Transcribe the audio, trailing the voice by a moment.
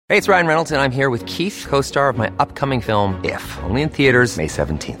Hey, it's Ryan Reynolds, and I'm here with Keith, co-star of my upcoming film, If, only in theaters May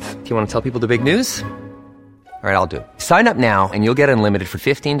 17th. Do you want to tell people the big news? All right, I'll do it. Sign up now and you'll get unlimited for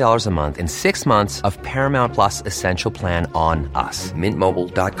 $15 a month and 6 months of Paramount Plus Essential Plan on us.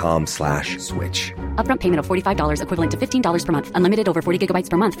 MintMobile.com/switch. Upfront payment of $45 equivalent to $15 per month. Unlimited over 40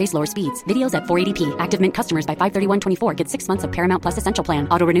 gigabytes per month. Face lower speeds. Videos at 480p. Active Mint customers by 531.24 get 6 months of Paramount Plus Essential Plan.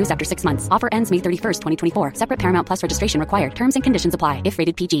 Auto renews after 6 months. Offer ends May 31st, 2024. Separate Paramount Plus registration required. Terms and conditions apply if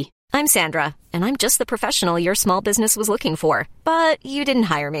rated PG. I'm Sandra, and I'm just the professional your small business was looking for. But you didn't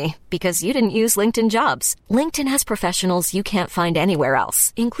hire me because you didn't use LinkedIn Jobs. LinkedIn has professionals you can't find anywhere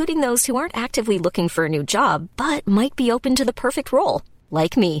else, including those who aren't actively looking for a new job, but might be open to the perfect role,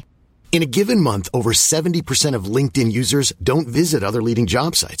 like me. In a given month, over 70% of LinkedIn users don't visit other leading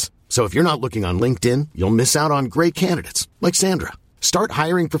job sites. So if you're not looking on LinkedIn, you'll miss out on great candidates like Sandra. Start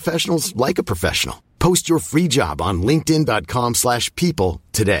hiring professionals like a professional. Post your free job on linkedin.com/people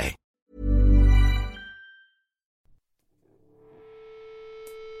today.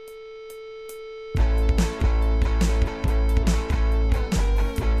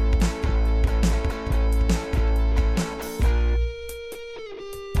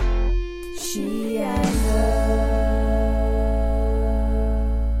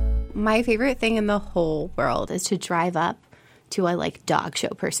 My favorite thing in the whole world is to drive up to a dog show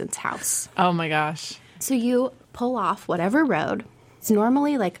person's house. Oh my gosh. So you pull off whatever road. It's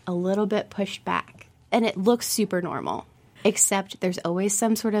normally a little bit pushed back and it looks super normal, except there's always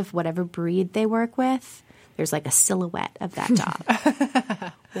some sort of whatever breed they work with. There's a silhouette of that dog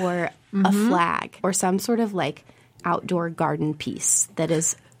or a flag or some sort of outdoor garden piece that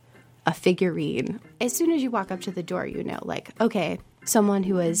is a figurine. As soon as you walk up to the door, you know, okay, someone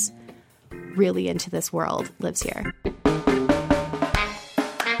who is really into this world lives here.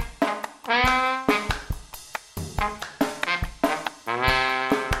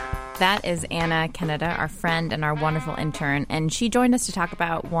 That is Anna Canada, our friend and our wonderful intern, and she joined us to talk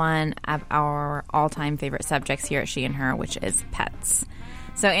about one of our all-time favorite subjects here at She and Her, which is pets.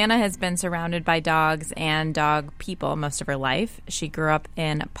 So Anna has been surrounded by dogs and dog people most of her life. She grew up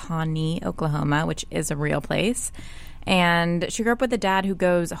in Pawnee, Oklahoma, which is a real place. And she grew up with a dad who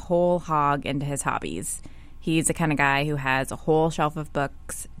goes whole hog into his hobbies. He's the kind of guy who has a whole shelf of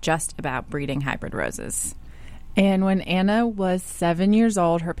books just about breeding hybrid roses. And when Anna was 7 years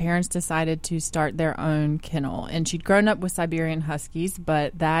old, her parents decided to start their own kennel. And she'd grown up with Siberian Huskies,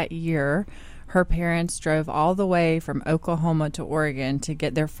 but that year her parents drove all the way from Oklahoma to Oregon to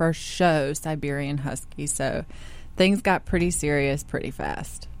get their first show, Siberian Husky. So things got pretty serious pretty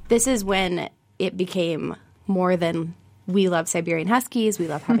fast. This is when it became more than we love Siberian Huskies, we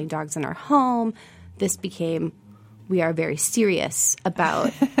love having dogs in our home. This became, we are very serious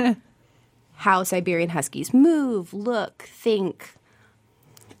about how Siberian Huskies move, look, think.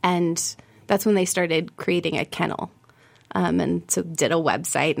 And that's when they started creating a kennel. And so did a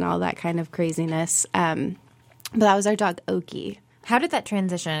website and all that kind of craziness. But that was our dog, Oki. How did that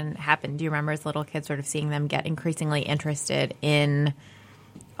transition happen? Do you remember as little kids sort of seeing them get increasingly interested in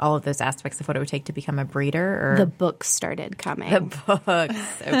all of those aspects of what it would take to become a breeder? Or? The books started coming. The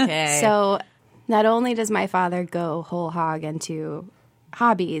books, okay. So not only does my father go whole hog into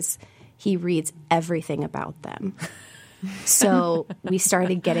hobbies, he reads everything about them. So we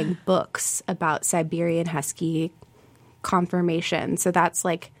started getting books about Siberian Husky conformation. So that's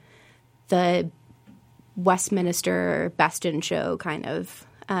the Westminster Best in Show kind of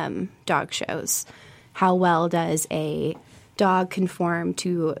dog shows. How well does a dog conform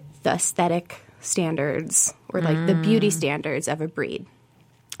to the aesthetic standards or the beauty standards of a breed?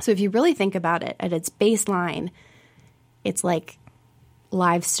 So if you really think about it, at its baseline, it's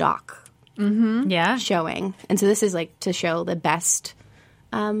livestock showing. And so this is to show the best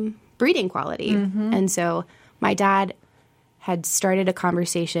breeding quality. And so my dad had started a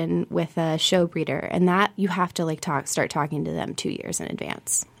conversation with a show breeder, and that you have to start talking to them 2 years in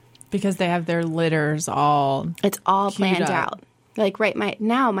advance. Because they have their litters all It's all planned up. out. My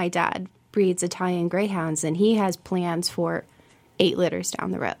dad breeds Italian Greyhounds, and he has plans for 8 litters down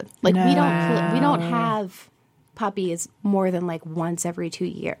the road. We don't have puppies more than once every 2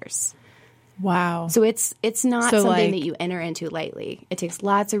 years. Wow. So it's not something that you enter into lightly. It takes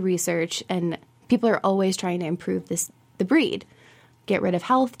lots of research, and people are always trying to improve the breed. Get rid of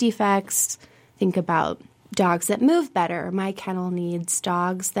health defects. Think about dogs that move better. My kennel needs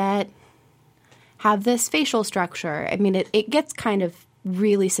dogs that have this facial structure. I mean, it gets kind of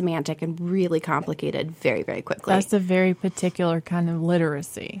really semantic and really complicated very, very quickly. That's a very particular kind of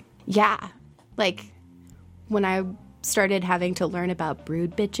literacy. Yeah. When I started having to learn about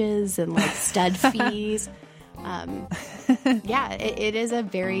brood bitches and stud fees, Yeah, it is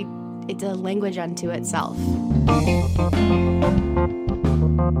it's a language unto itself.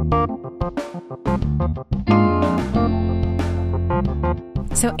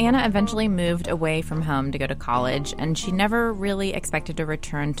 So Anna eventually moved away from home to go to college, and she never really expected to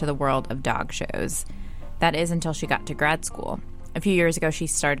return to the world of dog shows. That is until she got to grad school. A few years ago, she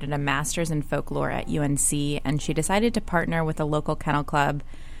started a master's in folklore at UNC, and she decided to partner with a local kennel club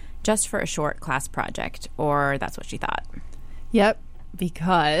just for a short class project, or that's what she thought. Yep,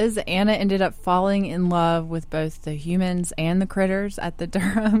 because Anna ended up falling in love with both the humans and the critters at the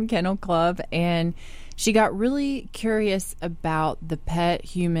Durham Kennel Club, and she got really curious about the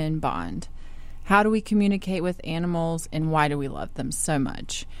pet-human bond. How do we communicate with animals, and why do we love them so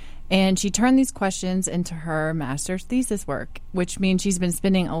much? And she turned these questions into her master's thesis work, which means she's been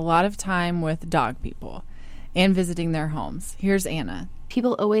spending a lot of time with dog people and visiting their homes. Here's Anna.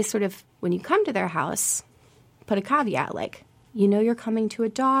 People always sort of, when you come to their house, put a caveat like, you're coming to a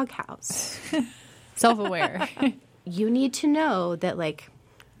dog house. Self-aware. You need to know that, like,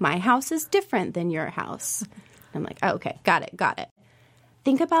 my house is different than your house. I'm like, oh, okay, got it.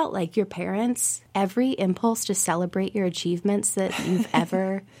 Think about, like, your parents, every impulse to celebrate your achievements that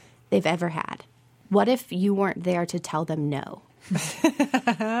they've ever had. What if you weren't there to tell them no?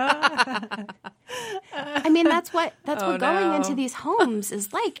 I mean, that's what going into these homes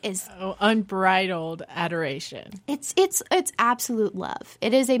is like. Unbridled adoration. It's absolute love.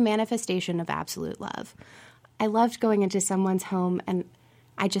 It is a manifestation of absolute love. I loved going into someone's home and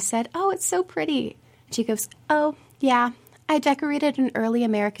I just said, "Oh, it's so pretty." She goes, "Oh, yeah, I decorated an early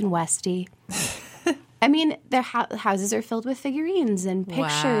American Westie." I mean, their houses are filled with figurines and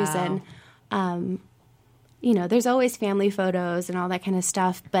pictures and there's always family photos and all that kind of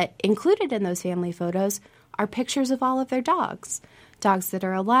stuff, but included in those family photos are pictures of all of their dogs that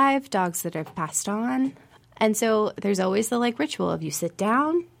are alive, dogs that have passed on. And so there's always the ritual of you sit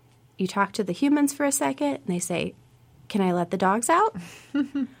down, you talk to the humans for a second, and they say, "Can I let the dogs out?"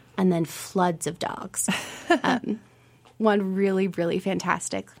 And then floods of dogs. One really, really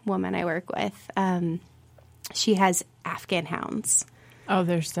fantastic woman I work with, she has Afghan hounds. Oh,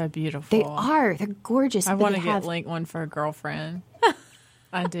 they're so beautiful. They are. They're gorgeous. I want to get Link one for a girlfriend.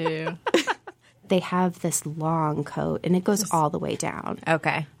 I do. They have this long coat, and it goes all the way down.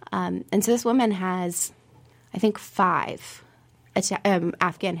 Okay. And so this woman has, I think, 5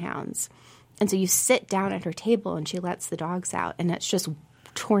 Afghan hounds. And so you sit down at her table, and she lets the dogs out, and it's just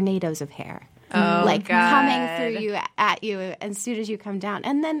tornadoes of hair. Oh, God. Coming through you, at you, as soon as you come down.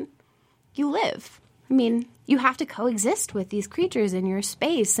 And then you live. I mean, you have to coexist with these creatures in your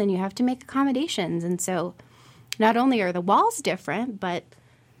space, and you have to make accommodations. And so not only are the walls different, but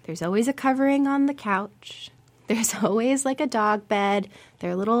there's always a covering on the couch. There's always a dog bed.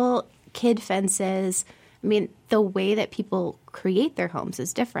 There are little kid fences. I mean, the way that people create their homes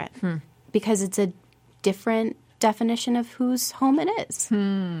is different because it's a different definition of whose home it is.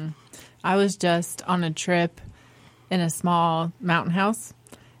 I was just on a trip in a small mountain house,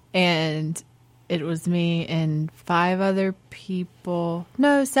 and it was me and 7 other people.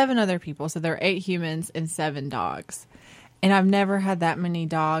 So there are 8 humans and 7 dogs. And I've never had that many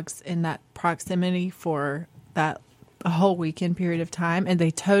dogs in that proximity for a whole weekend period of time. And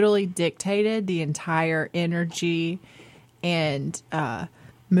they totally dictated the entire energy and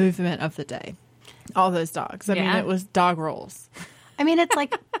movement of the day. All those dogs. I mean, it was dog rolls. I mean, it's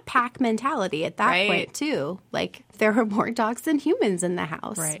like pack mentality at that point, too. Like, there are more dogs than humans in the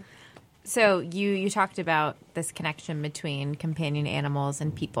house. Right. So you talked about this connection between companion animals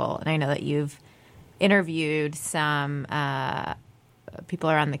and people, and I know that you've interviewed some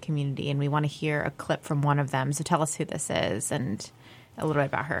people around the community, and we want to hear a clip from one of them. So tell us who this is and a little bit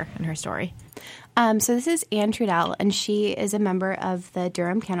about her and her story. So this is Ann Trudell, and she is a member of the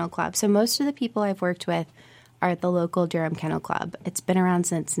Durham Kennel Club. So most of the people I've worked with are at the local Durham Kennel Club. It's been around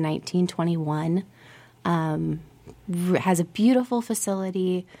since 1921. Has a beautiful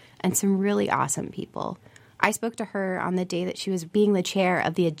facility and some really awesome people. I spoke to her on the day that she was being the chair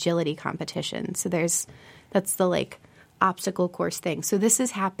of the agility competition. So that's the obstacle course thing. So this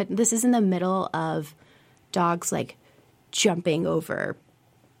has happened. This is in the middle of dogs jumping over,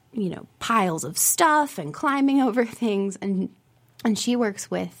 piles of stuff and climbing over things. And she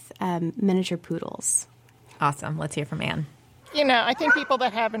works with miniature poodles. Awesome. Let's hear from Ann. I think people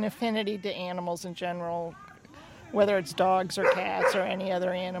that have an affinity to animals in general, whether it's dogs or cats or any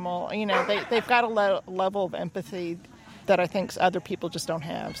other animal, they've got a level of empathy that I think other people just don't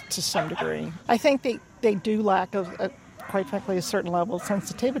have to some degree. I think they do lack, quite frankly, a certain level of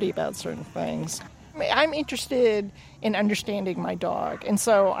sensitivity about certain things. I'm interested in understanding my dog, and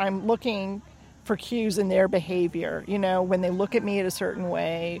so I'm looking for cues in their behavior. When they look at me in a certain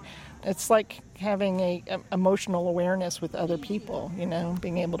way, it's like having a emotional awareness with other people,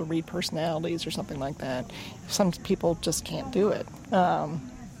 being able to read personalities or something like that. Some people just can't do it.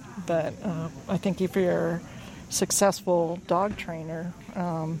 But I think if you're a successful dog trainer,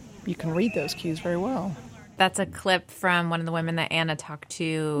 you can read those cues very well. That's a clip from one of the women that Anna talked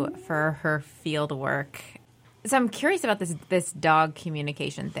to for her field work. So I'm curious about this dog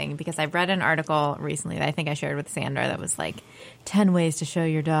communication thing, because I read an article recently that I think I shared with Sandra that was like 10 ways to show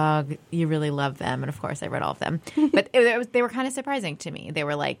your dog you really love them. And of course I read all of them. But they were kind of surprising to me. They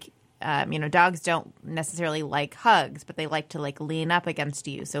were like, dogs don't necessarily like hugs, but they like to like lean up against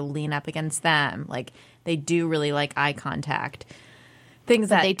you. So lean up against them. Like they do really like eye contact. Things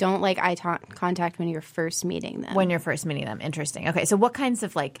but that they don't like eye contact when you're first meeting them. When you're first meeting them. Interesting. Okay. So what kinds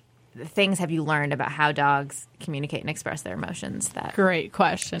of like things have you learned about how dogs communicate and express their emotions? Great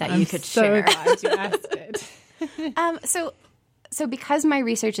question. That I'm you could so share. Glad you asked it. So because my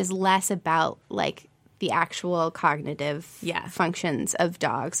research is less about like the actual cognitive functions of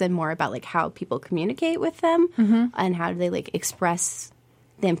dogs and more about like how people communicate with them and how do they like express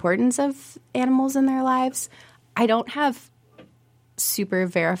the importance of animals in their lives, I don't have super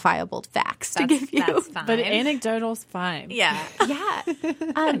verifiable facts to give you. That's fine. But anecdotal's fine. Yeah. Yeah.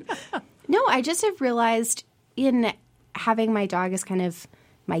 No, I just have realized in having my dog as kind of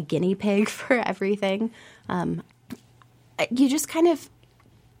my guinea pig for everything, you just kind of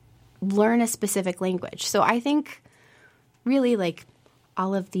learn a specific language. So I think really like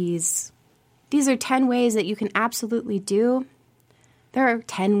all of these are 10 ways that you can absolutely do. There are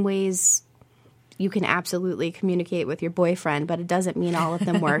 10 ways you can absolutely communicate with your boyfriend, but it doesn't mean all of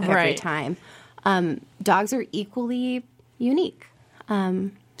them work every time. Dogs are equally unique.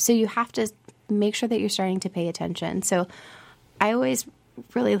 So you have to make sure that you're starting to pay attention. So I always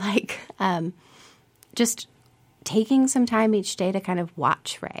really like just taking some time each day to kind of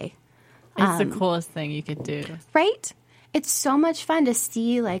watch Ray. It's the coolest thing you could do. Right? It's so much fun to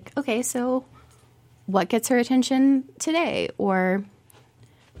see like, okay, so what gets her attention today? Or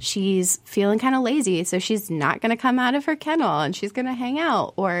she's feeling kind of lazy, so she's not going to come out of her kennel and she's going to hang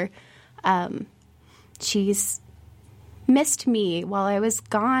out. Or she's missed me while I was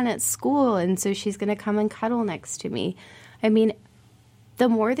gone at school, and so she's going to come and cuddle next to me. I mean, the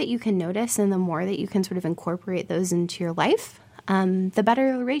more that you can notice and the more that you can sort of incorporate those into your life, the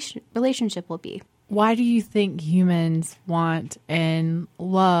better the relationship will be. Why do you think humans want and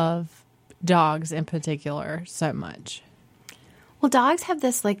love dogs in particular so much? Well, dogs have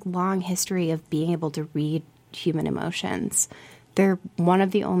this like long history of being able to read human emotions. They're one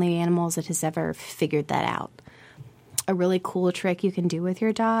of the only animals that has ever figured that out. A really cool trick you can do with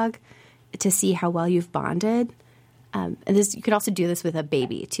your dog to see how well you've bonded, and this you could also do this with a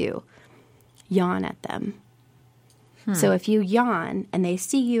baby too. Yawn at them. So if you yawn and they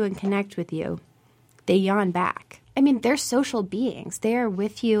see you and connect with you, they yawn back. I mean, they're social beings. They are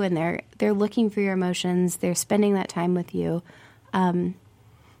with you and they're looking for your emotions. They're spending that time with you.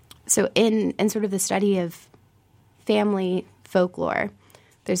 So in sort of the study of family folklore,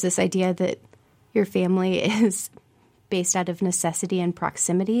 there's this idea that your family is based out of necessity and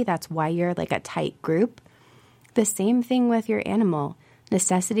proximity. That's why you're like a tight group. The same thing with your animal,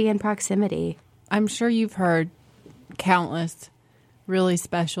 necessity and proximity. I'm sure you've heard countless really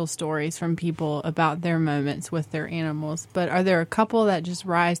special stories from people about their moments with their animals, but are there a couple that just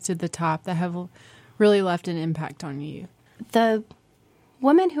rise to the top that have really left an impact on you? The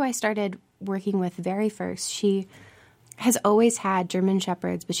woman who I started working with very first, she has always had German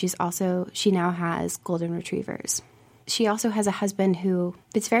Shepherds, but she now has Golden Retrievers. She also has a husband who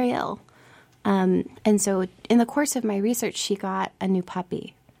is very ill. And so in the course of my research, she got a new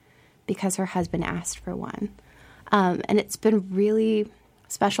puppy because her husband asked for one. And it's been really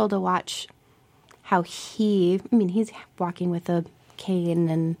special to watch how he's walking with a cane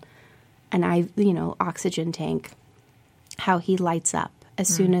and an oxygen tank, how he lights up as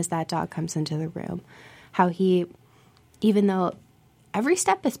soon as that dog comes into the room. How he, even though every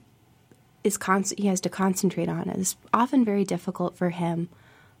step he has to concentrate on, is often very difficult for him,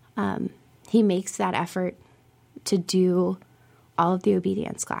 he makes that effort to do all of the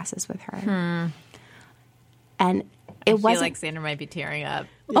obedience classes with her. And I feel like Sandra might be tearing up.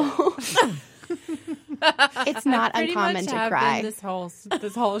 Oh. It's not uncommon to cry. This whole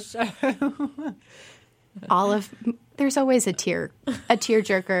show. There's always a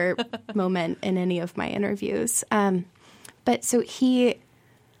tearjerker moment in any of my interviews. But so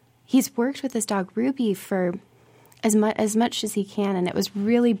he's worked with this dog Ruby for as much as he can, and it was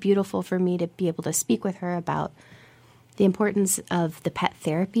really beautiful for me to be able to speak with her about the importance of the pet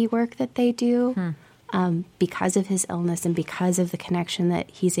therapy work that they do because of his illness and because of the connection that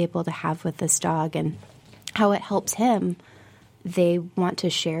he's able to have with this dog and how it helps him. They want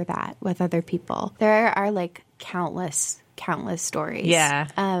to share that with other people. There are like countless stories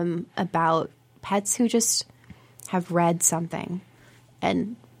about pets who just have read something.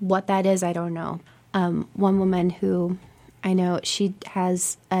 And what that is, I don't know. One woman who I know, she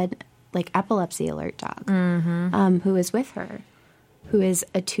has a epilepsy alert dog who is with her, who is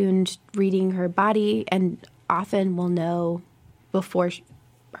attuned, reading her body, and often will know before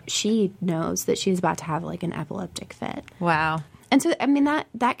she knows that she's about to have like an epileptic fit. Wow. And so, I mean,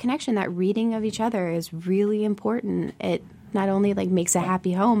 that connection, that reading of each other is really important. It not only like makes a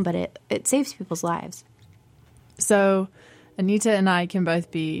happy home, but it saves people's lives. So Anita and I can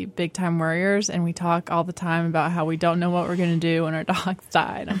both be big-time worriers, and we talk all the time about how we don't know what we're going to do when our dogs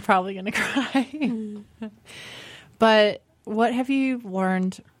die. I'm probably going to cry. But what have you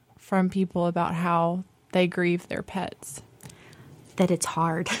learned from people about how they grieve their pets? That it's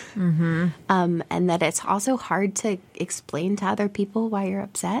hard. And that it's also hard to explain to other people why you're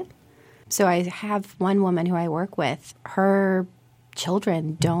upset. So I have one woman who I work with. Her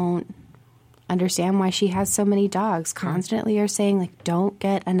children don't understand why she has so many dogs. Constantly are saying, like, don't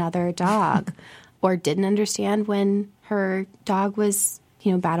get another dog. Or didn't understand when her dog was,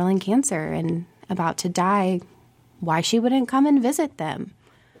 battling cancer and about to die, why she wouldn't come and visit them.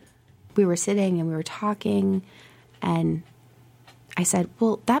 We were sitting and we were talking, and I said,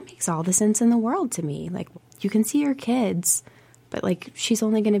 well, that makes all the sense in the world to me. Like, you can see your kids, but, like, she's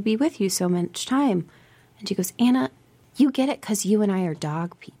only going to be with you so much time. And she goes, Anna, you get it because you and I are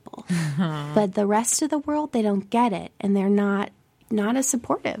dog people. But the rest of the world, they don't get it, and they're not as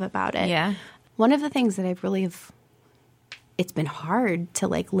supportive about it. Yeah. One of the things that I've really it's been hard to,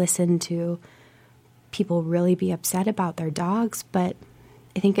 like, listen to people really be upset about their dogs, but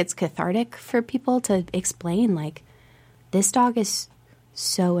I think it's cathartic for people to explain, like, this dog is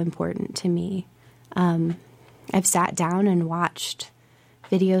so important to me. I've sat down and watched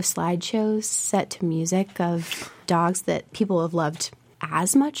video slideshows set to music of dogs that people have loved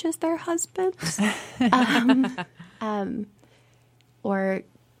as much as their husbands. Or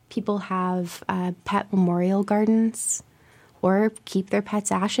people have pet memorial gardens or keep their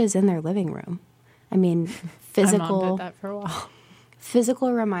pets' ashes in their living room. I mean, My mom did that for a while.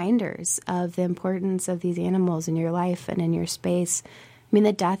 Physical reminders of the importance of these animals in your life and in your space. I mean,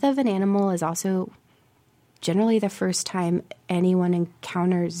 the death of an animal is also generally the first time anyone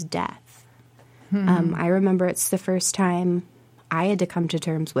encounters death. I remember it's the first time I had to come to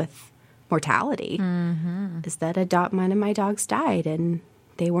terms with mortality, is that one of my dogs died and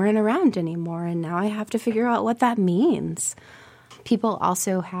they weren't around anymore, and now I have to figure out what that means. People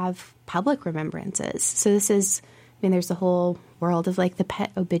also have public remembrances. So there's the whole world of, like, the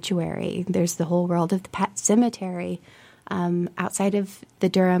pet obituary. There's the whole world of the pet cemetery. Outside of the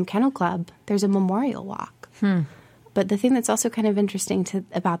Durham Kennel Club, there's a memorial walk. But the thing that's also kind of interesting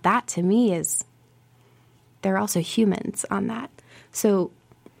about that to me is there are also humans on that. So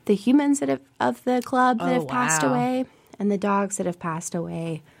the humans of the club that have passed away and the dogs that have passed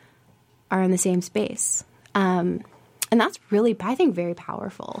away are in the same space. And that's really, I think, very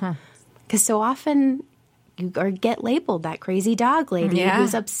powerful. Because so often you get labeled that crazy dog lady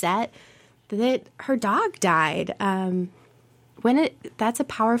who's upset that her dog died. That's a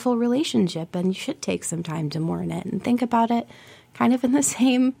powerful relationship, and you should take some time to mourn it and think about it kind of in the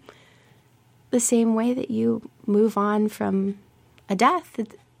same way that you move on from a death.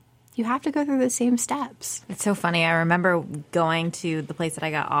 You have to go through the same steps. It's so funny. I remember going to the place that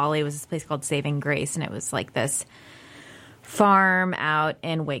I got Ollie. It was this place called Saving Grace, and it was like this farm out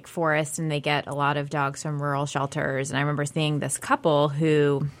in Wake Forest, and they get a lot of dogs from rural shelters. And I remember seeing this couple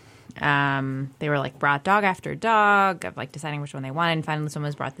who they were like brought dog after dog of like deciding which one they wanted, and finally someone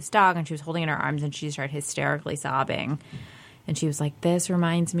was brought this dog, and she was holding it in her arms, and she started hysterically sobbing, and she was like, this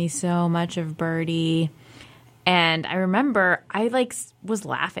reminds me so much of Birdie. And I remember I like was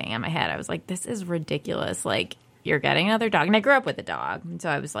laughing in my head. I was like, this is ridiculous. Like, you're getting another dog. And I grew up with a dog. And so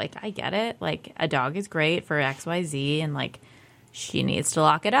I was like, I get it. Like, a dog is great for XYZ, and like, she needs to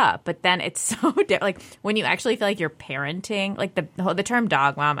lock it up. But then it's so different. Like, when you actually feel like you're parenting, like the term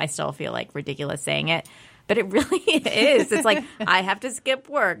dog mom, I still feel like ridiculous saying it. But it really is. It's like, I have to skip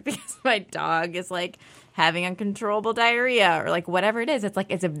work because my dog is like having uncontrollable diarrhea or like whatever it is. It's like,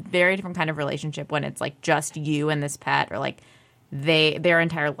 it's a very different kind of relationship when it's like just you and this pet, or like their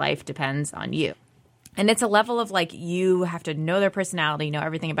entire life depends on you. And it's a level of like, you have to know their personality, know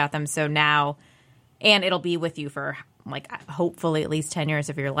everything about them. So now, and it'll be with you for like hopefully at least 10 years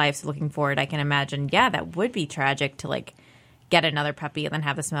of your life. So looking forward, I can imagine, yeah, that would be tragic to like get another puppy and then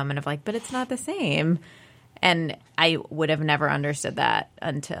have this moment of like, but it's not the same. And I would have never understood that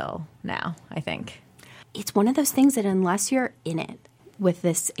until now, I think. It's one of those things that unless you're in it with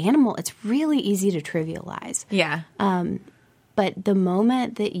this animal, it's really easy to trivialize. Yeah. But the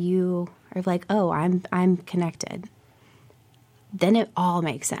moment that you are like, oh, I'm connected, then it all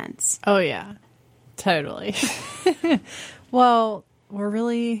makes sense. Oh, yeah. Totally. Well, we're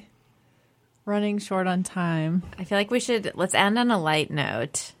really running short on time. I feel like let's end on a light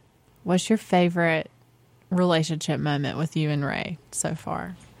note. What's your favorite relationship moment with you and Ray so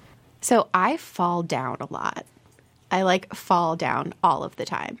far? So I fall down a lot. I like fall down all of the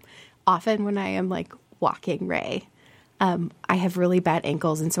time. Often when I am like walking Ray, I have really bad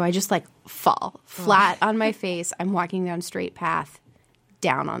ankles. And so I just like fall flat on my face. I'm walking down a straight path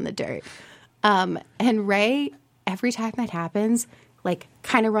down on the dirt. And Ray, every time that happens, like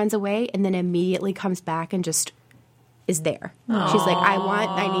kind of runs away and then immediately comes back and just is there. Aww. She's like,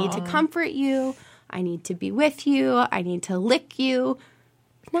 I need to comfort you. I need to be with you. I need to lick you.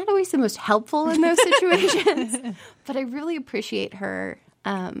 Not always the most helpful in those situations, but I really appreciate her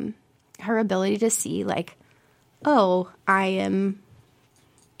ability to see like, oh, I am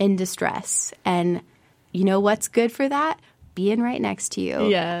in distress. And you know what's good for that? Being right next to you.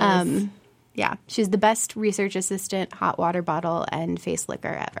 Yes. Yeah, she's the best research assistant, hot water bottle, and face licker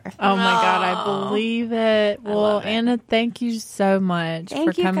ever. Oh, my God, I believe it. Well, Anna, thank you so much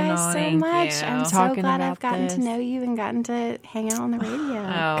for coming on. Thank you guys so much. I'm so glad I've gotten this. to know you and gotten to hang out on the radio. Oh,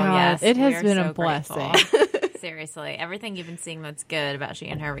 God, yes. It has been a blessing. Seriously, everything you've been seeing that's good about She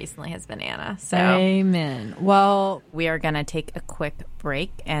and Her recently has been Anna. So, amen. Well, we are going to take a quick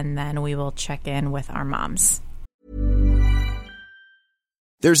break, and then we will check in with our moms.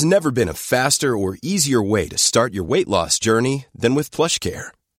 There's never been a faster or easier way to start your weight loss journey than with PlushCare.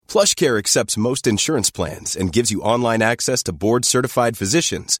 PlushCare accepts most insurance plans and gives you online access to board-certified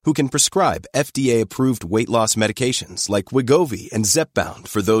physicians who can prescribe FDA-approved weight loss medications like Wegovy and Zepbound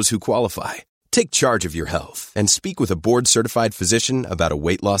for those who qualify. Take charge of your health and speak with a board-certified physician about a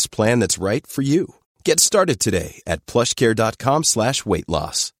weight loss plan that's right for you. Get started today at plushcare.com/weight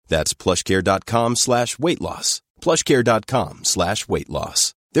loss. That's plushcare.com/weight loss. plushcare.com/weight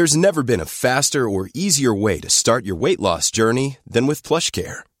loss. There's never been a faster or easier way to start your weight loss journey than with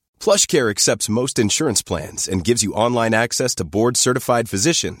PlushCare. PlushCare accepts most insurance plans and gives you online access to board-certified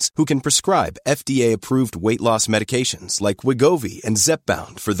physicians who can prescribe FDA-approved weight loss medications like Wegovy and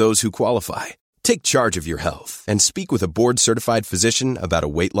Zepbound for those who qualify. Take charge of your health and speak with a board-certified physician about a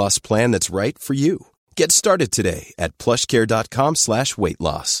weight loss plan that's right for you. Get started today at plushcare.com/weight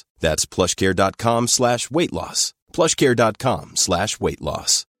loss. That's plushcare.com/weight loss. plushcare.com/weight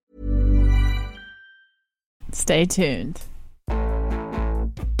loss. stay tuned.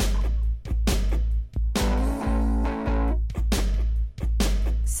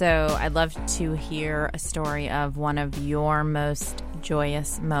 So I'd love to hear a story of one of your most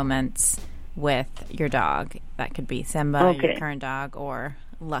joyous moments with your dog. That could be Simba, your current dog, or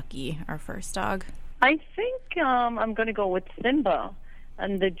Lucky, our first dog. I think I'm going to go with Simba.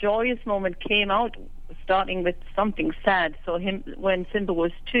 And the joyous moment came out starting with something sad. So when Simba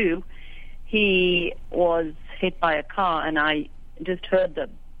was 2, he was hit by a car, and I just heard the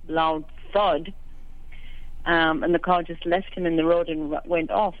loud thud. And the car just left him in the road and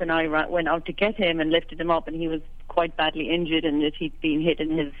went off, and I went out to get him and lifted him up, and he was quite badly injured, and he'd been hit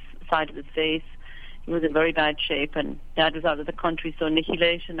in his side of his face. He was in very bad shape, and Dad was out of the country, so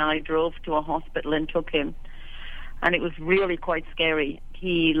Nihilesh and I drove to a hospital and took him. And it was really quite scary.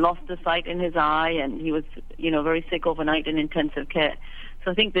 He lost the sight in his eye, and he was, very sick overnight in intensive care.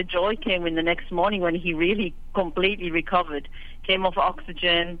 So I think the joy came in the next morning when he really completely recovered, came off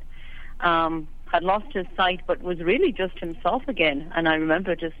oxygen, had lost his sight, but was really just himself again. And I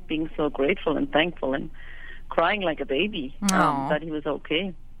remember just being so grateful and thankful and crying like a baby that he was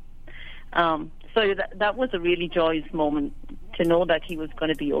okay. So that was a really joyous moment to know that he was going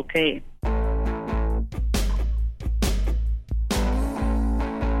to be okay.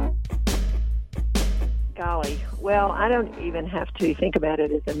 Golly, well, I don't even have to think about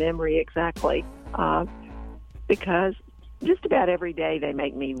it as a memory exactly, because just about every day they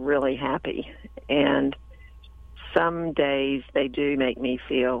make me really happy, and some days they do make me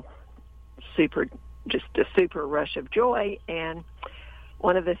feel just a super rush of joy. And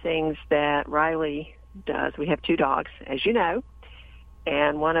one of the things that Riley does, we have 2 dogs, as you know,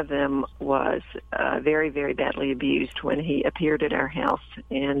 and one of them was very, very badly abused when he appeared at our house,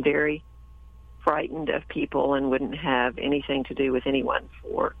 and very frightened of people and wouldn't have anything to do with anyone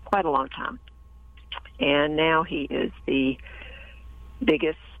for quite a long time. And now he is the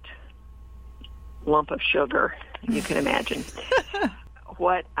biggest lump of sugar you can imagine.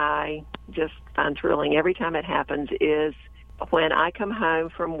 What I just find thrilling every time it happens is when I come home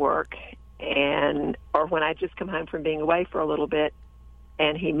from work or when I just come home from being away for a little bit,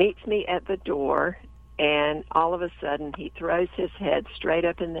 and he meets me at the door, and all of a sudden he throws his head straight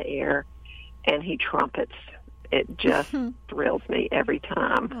up in the air and he trumpets. It just thrills me every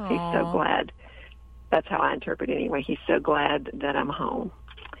time. Aww. He's so glad. That's how I interpret it anyway. He's so glad that I'm home.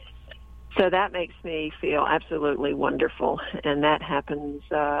 So that makes me feel absolutely wonderful, and that happens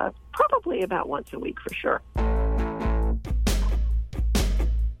probably about once a week for sure.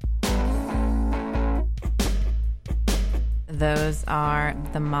 Those are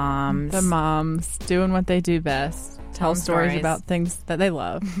the moms. The moms doing what they do best. Tell stories about things that they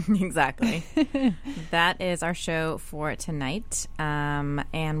love. Exactly. That is our show for tonight.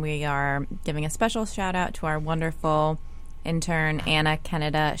 And we are giving a special shout out to our wonderful intern, Anna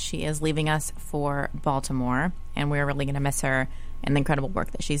Canada. She is leaving us for Baltimore, and we're really going to miss her and the incredible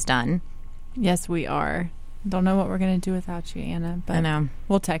work that she's done. Yes, we are. Don't know what we're going to do without you, Anna, but I know.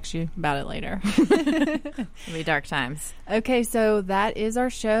 We'll text you about it later. It'll be dark times. Okay, so that is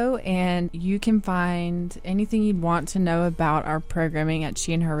our show, and you can find anything you'd want to know about our programming at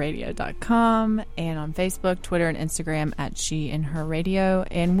sheandherradio.com and on Facebook, Twitter, and Instagram at sheandherradio.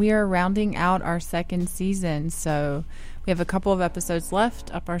 And we are rounding out our second season, so we have a couple of episodes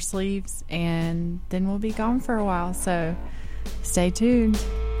left up our sleeves, and then we'll be gone for a while, so stay tuned.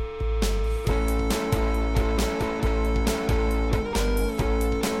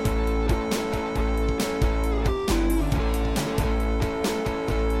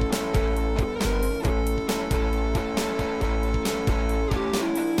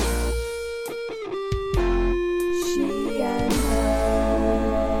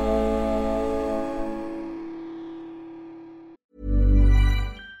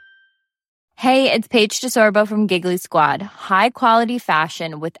 Hey, it's Paige DeSorbo from Giggly Squad. High quality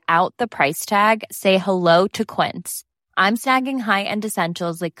fashion without the price tag. Say hello to Quince. I'm snagging high-end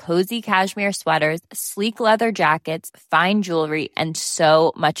essentials like cozy cashmere sweaters, sleek leather jackets, fine jewelry, and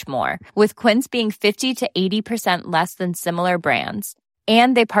so much more. With Quince being 50 to 80% less than similar brands.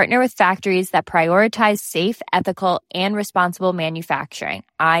 And they partner with factories that prioritize safe, ethical, and responsible manufacturing.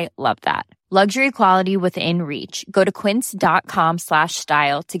 I love that. Luxury quality within reach. Go to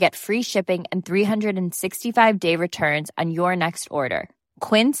quince.com/style to get free shipping and 365-day returns on your next order.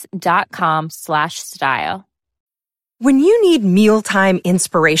 Quince.com/style. When you need mealtime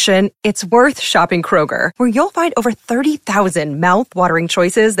inspiration, it's worth shopping Kroger, where you'll find over 30,000 mouth-watering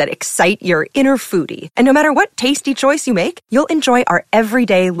choices that excite your inner foodie. And no matter what tasty choice you make, you'll enjoy our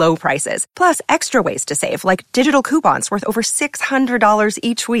everyday low prices, plus extra ways to save, like digital coupons worth over $600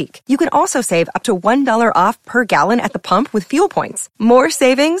 each week. You can also save up to $1 off per gallon at the pump with fuel points. More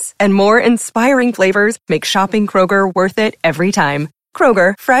savings and more inspiring flavors make shopping Kroger worth it every time.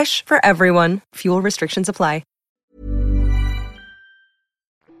 Kroger, fresh for everyone. Fuel restrictions apply.